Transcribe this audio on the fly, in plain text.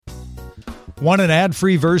Want an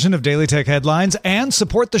ad-free version of Daily Tech Headlines and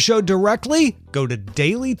support the show directly? Go to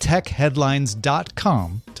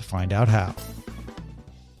dailytechheadlines.com to find out how.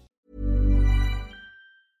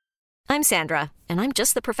 I'm Sandra, and I'm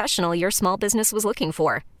just the professional your small business was looking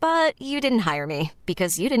for. But you didn't hire me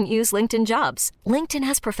because you didn't use LinkedIn Jobs. LinkedIn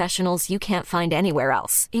has professionals you can't find anywhere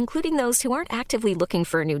else, including those who aren't actively looking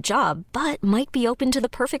for a new job, but might be open to the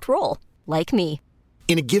perfect role, like me.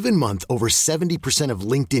 In a given month, over 70% of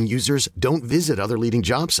LinkedIn users don't visit other leading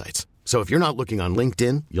job sites. So if you're not looking on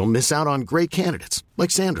LinkedIn, you'll miss out on great candidates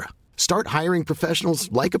like Sandra. Start hiring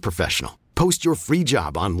professionals like a professional. Post your free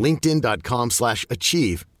job on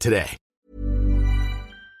linkedin.com/achieve today.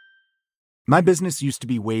 My business used to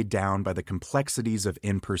be weighed down by the complexities of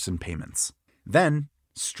in-person payments. Then,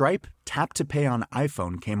 Stripe Tap to Pay on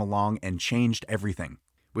iPhone came along and changed everything.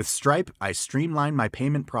 With Stripe, I streamlined my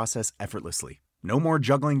payment process effortlessly. No more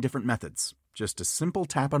juggling different methods. Just a simple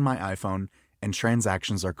tap on my iPhone and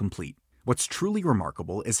transactions are complete. What's truly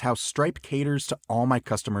remarkable is how Stripe caters to all my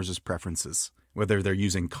customers' preferences. Whether they're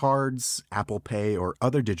using cards, Apple Pay, or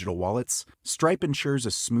other digital wallets, Stripe ensures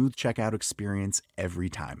a smooth checkout experience every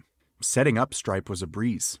time. Setting up Stripe was a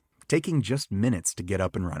breeze, taking just minutes to get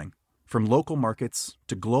up and running. From local markets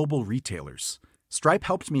to global retailers, Stripe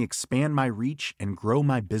helped me expand my reach and grow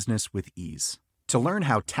my business with ease. To learn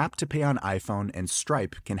how Tap to Pay on iPhone and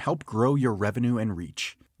Stripe can help grow your revenue and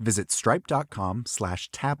reach, visit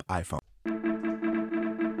stripe.com/tapiphone.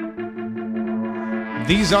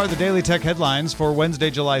 These are the Daily Tech Headlines for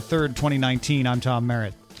Wednesday, July 3rd, 2019. I'm Tom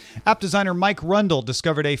Merritt. App designer Mike Rundle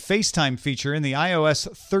discovered a FaceTime feature in the iOS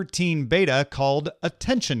 13 beta called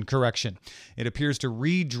Attention Correction. It appears to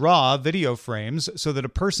redraw video frames so that a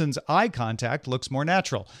person's eye contact looks more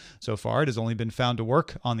natural. So far, it has only been found to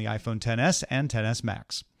work on the iPhone XS and XS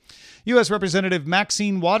Max. U.S. Representative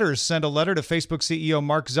Maxine Waters sent a letter to Facebook CEO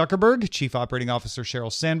Mark Zuckerberg, Chief Operating Officer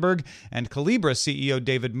Sheryl Sandberg, and Calibra CEO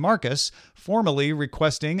David Marcus, formally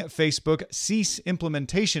requesting Facebook cease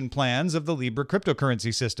implementation plans of the Libra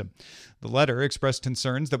cryptocurrency system. The letter expressed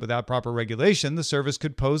concerns that without proper regulation, the service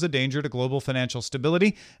could pose a danger to global financial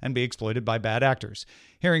stability and be exploited by bad actors.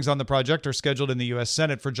 Hearings on the project are scheduled in the U.S.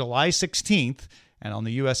 Senate for July 16th and on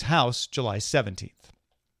the U.S. House July 17th.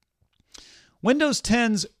 Windows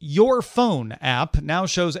 10's Your Phone app now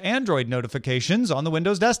shows Android notifications on the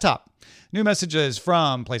Windows desktop. New messages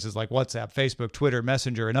from places like WhatsApp, Facebook, Twitter,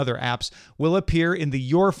 Messenger, and other apps will appear in the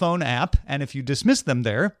Your Phone app, and if you dismiss them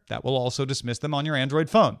there, that will also dismiss them on your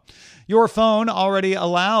Android phone. Your Phone already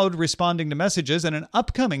allowed responding to messages, and an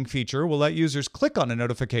upcoming feature will let users click on a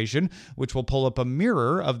notification, which will pull up a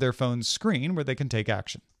mirror of their phone's screen where they can take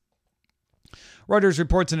action. Reuters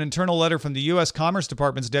reports an internal letter from the U.S. Commerce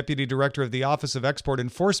Department's Deputy Director of the Office of Export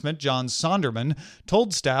Enforcement, John Sonderman,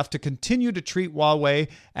 told staff to continue to treat Huawei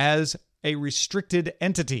as a restricted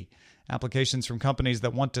entity. Applications from companies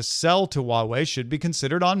that want to sell to Huawei should be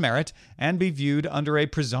considered on merit and be viewed under a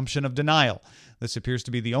presumption of denial. This appears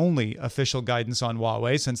to be the only official guidance on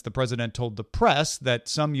Huawei since the president told the press that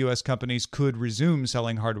some U.S. companies could resume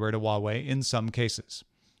selling hardware to Huawei in some cases.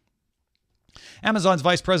 Amazon's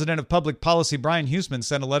Vice President of Public Policy, Brian Huseman,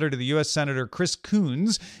 sent a letter to the U.S. Senator Chris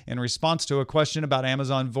Coons in response to a question about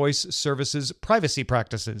Amazon Voice Services privacy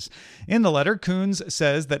practices. In the letter, Huseman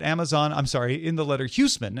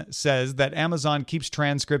says that Amazon keeps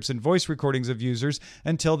transcripts and voice recordings of users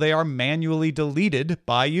until they are manually deleted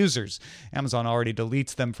by users. Amazon already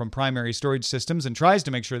deletes them from primary storage systems and tries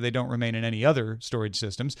to make sure they don't remain in any other storage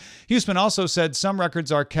systems. Huseman also said some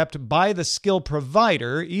records are kept by the skill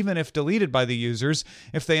provider, even if deleted by the users,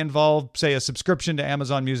 if they involve, say, a subscription to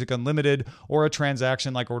Amazon Music Unlimited or a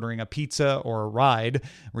transaction like ordering a pizza or a ride.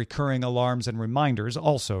 Recurring alarms and reminders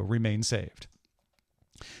also remain saved.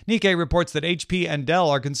 Nikkei reports that HP and Dell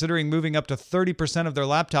are considering moving up to 30% of their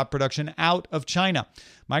laptop production out of China.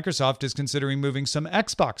 Microsoft is considering moving some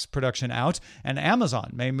Xbox production out, and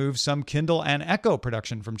Amazon may move some Kindle and Echo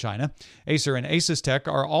production from China. Acer and Asus Tech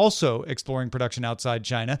are also exploring production outside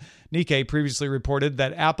China. Nikkei previously reported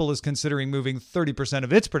that Apple is considering moving 30%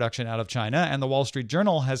 of its production out of China, and the Wall Street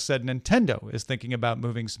Journal has said Nintendo is thinking about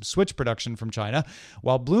moving some Switch production from China,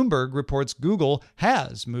 while Bloomberg reports Google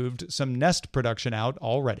has moved some Nest production out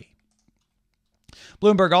already.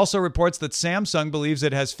 Bloomberg also reports that Samsung believes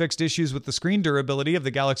it has fixed issues with the screen durability of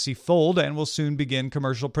the Galaxy Fold and will soon begin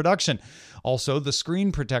commercial production. Also, the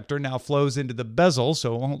screen protector now flows into the bezel,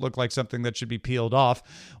 so it won't look like something that should be peeled off.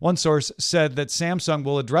 One source said that Samsung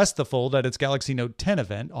will address the Fold at its Galaxy Note 10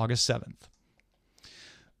 event August 7th.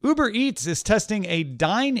 Uber Eats is testing a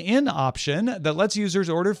dine-in option that lets users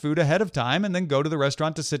order food ahead of time and then go to the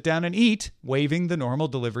restaurant to sit down and eat, waiving the normal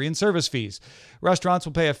delivery and service fees. Restaurants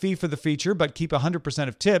will pay a fee for the feature, but keep 100%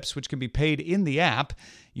 of tips, which can be paid in the app.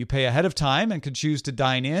 You pay ahead of time and can choose to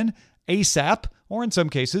dine in, ASAP, or in some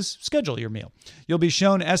cases, schedule your meal. You'll be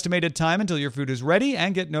shown estimated time until your food is ready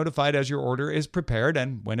and get notified as your order is prepared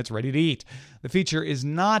and when it's ready to eat. The feature is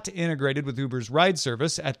not integrated with Uber's ride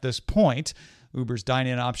service at this point. Uber's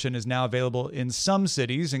dine-in option is now available in some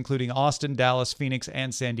cities, including Austin, Dallas, Phoenix,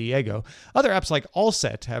 and San Diego. Other apps like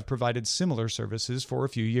Allset have provided similar services for a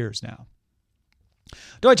few years now.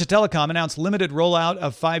 Deutsche Telekom announced limited rollout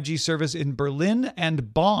of 5G service in Berlin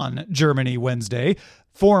and Bonn, Germany, Wednesday.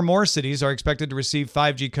 4 more cities are expected to receive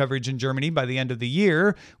 5G coverage in Germany by the end of the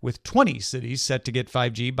year, with 20 cities set to get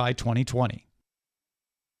 5G by 2020.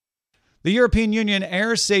 The European Union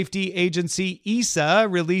Air Safety Agency, ESA,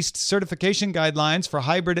 released certification guidelines for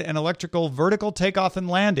hybrid and electrical vertical takeoff and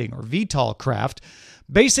landing, or VTOL craft.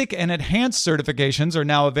 Basic and enhanced certifications are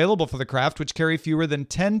now available for the craft, which carry fewer than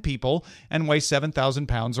 10 people and weigh 7,000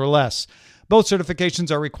 pounds or less. Both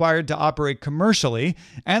certifications are required to operate commercially,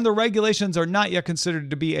 and the regulations are not yet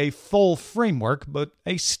considered to be a full framework, but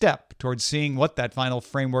a step towards seeing what that final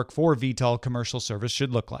framework for VTOL commercial service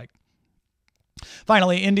should look like.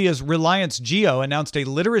 Finally, India's Reliance Jio announced a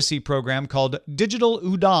literacy program called Digital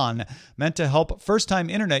Udaan, meant to help first-time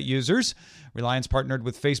internet users. Reliance partnered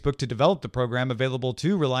with Facebook to develop the program, available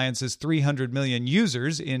to Reliance's 300 million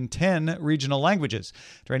users in 10 regional languages.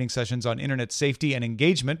 Training sessions on internet safety and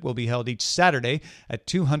engagement will be held each Saturday at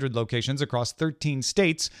 200 locations across 13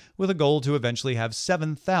 states, with a goal to eventually have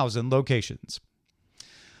 7,000 locations.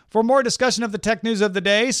 For more discussion of the tech news of the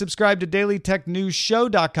day, subscribe to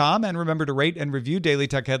dailytechnewsshow.com and remember to rate and review Daily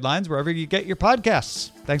Tech Headlines wherever you get your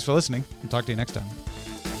podcasts. Thanks for listening, and talk to you next time.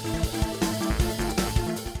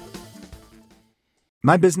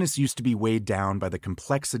 My business used to be weighed down by the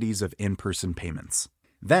complexities of in-person payments.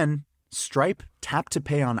 Then, Stripe Tap to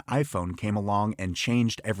Pay on iPhone came along and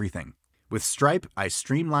changed everything. With Stripe, I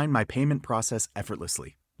streamlined my payment process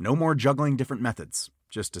effortlessly. No more juggling different methods.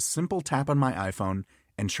 Just a simple tap on my iPhone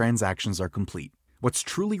and transactions are complete. What's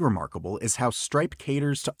truly remarkable is how Stripe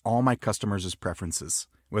caters to all my customers' preferences.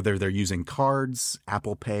 Whether they're using cards,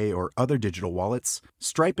 Apple Pay, or other digital wallets,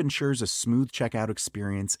 Stripe ensures a smooth checkout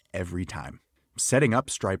experience every time. Setting up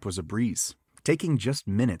Stripe was a breeze, taking just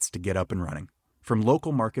minutes to get up and running. From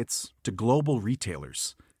local markets to global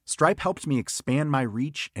retailers, Stripe helped me expand my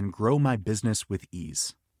reach and grow my business with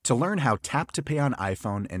ease. To learn how Tap to Pay on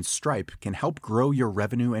iPhone and Stripe can help grow your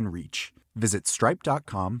revenue and reach, visit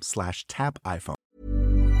stripe.com/tapiphone.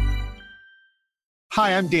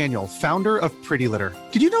 Hi, I'm Daniel, founder of Pretty Litter.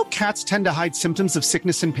 Did you know cats tend to hide symptoms of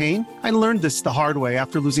sickness and pain? I learned this the hard way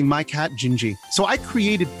after losing my cat, Gingy. So I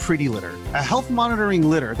created Pretty Litter, a health monitoring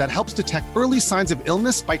litter that helps detect early signs of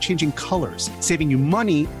illness by changing colors, saving you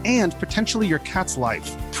money and potentially your cat's life.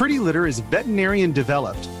 Pretty Litter is veterinarian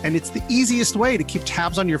developed, and it's the easiest way to keep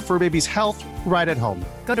tabs on your fur baby's health right at home.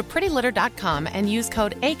 Go to prettylitter.com and use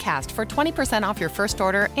code ACAST for 20% off your first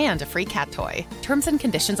order and a free cat toy. Terms and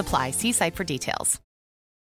conditions apply. See site for details.